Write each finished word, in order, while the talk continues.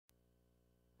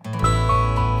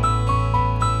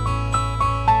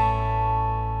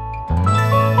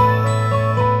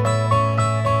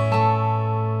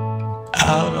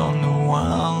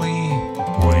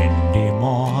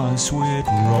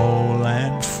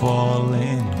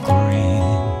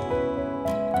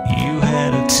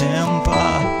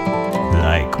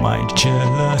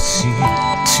easy,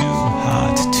 too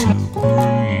hot, too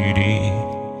greedy.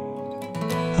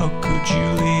 How could you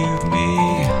leave me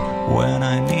when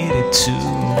I needed to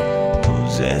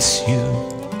possess you?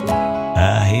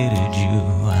 I hated you,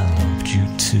 I loved you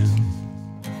too.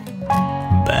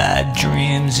 Bad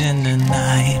dreams in the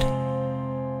night,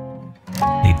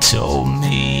 they told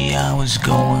me I was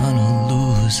going to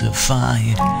lose the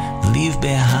fight. Leave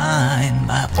behind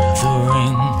my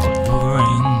wuthering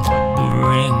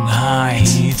heart.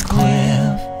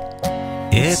 Heathcliff,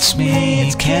 it's me,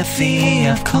 it's Kathy,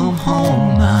 I've come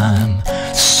home. I'm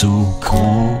so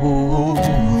cold,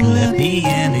 let me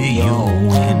into your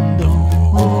window.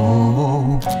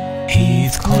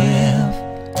 Heathcliff,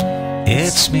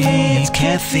 it's me, it's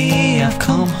Kathy, I've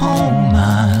come home.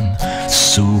 I'm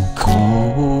so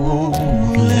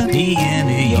cold, let me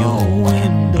into your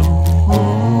window.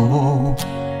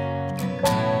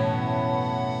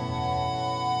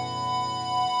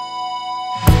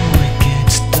 It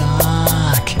gets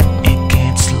dark, it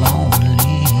gets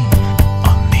lonely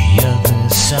on the other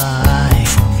side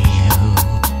from you.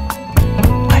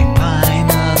 I find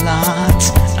a lot,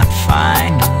 I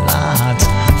find a lot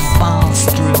falls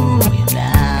through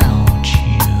without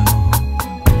you.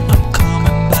 I'm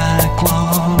coming back,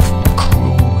 love,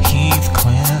 cruel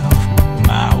Heathcliff,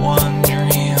 my one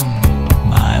dream,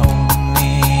 my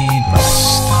only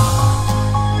star.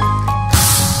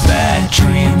 Bad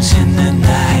dreams in the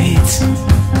night,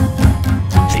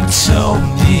 they told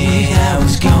me I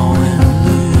was going to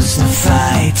lose the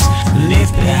fight.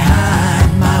 Leave behind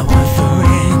my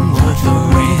wuthering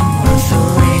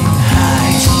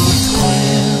height.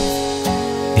 Heathcliff,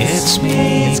 it's me,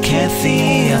 it's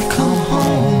Kathy, I've come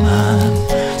home.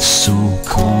 I'm so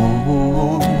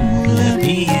cold, let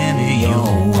me into your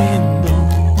window.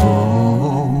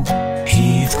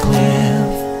 Heathcliff,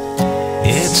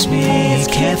 it's me, it's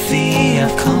Kathy,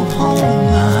 I've come home.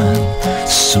 I'm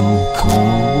so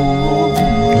cold.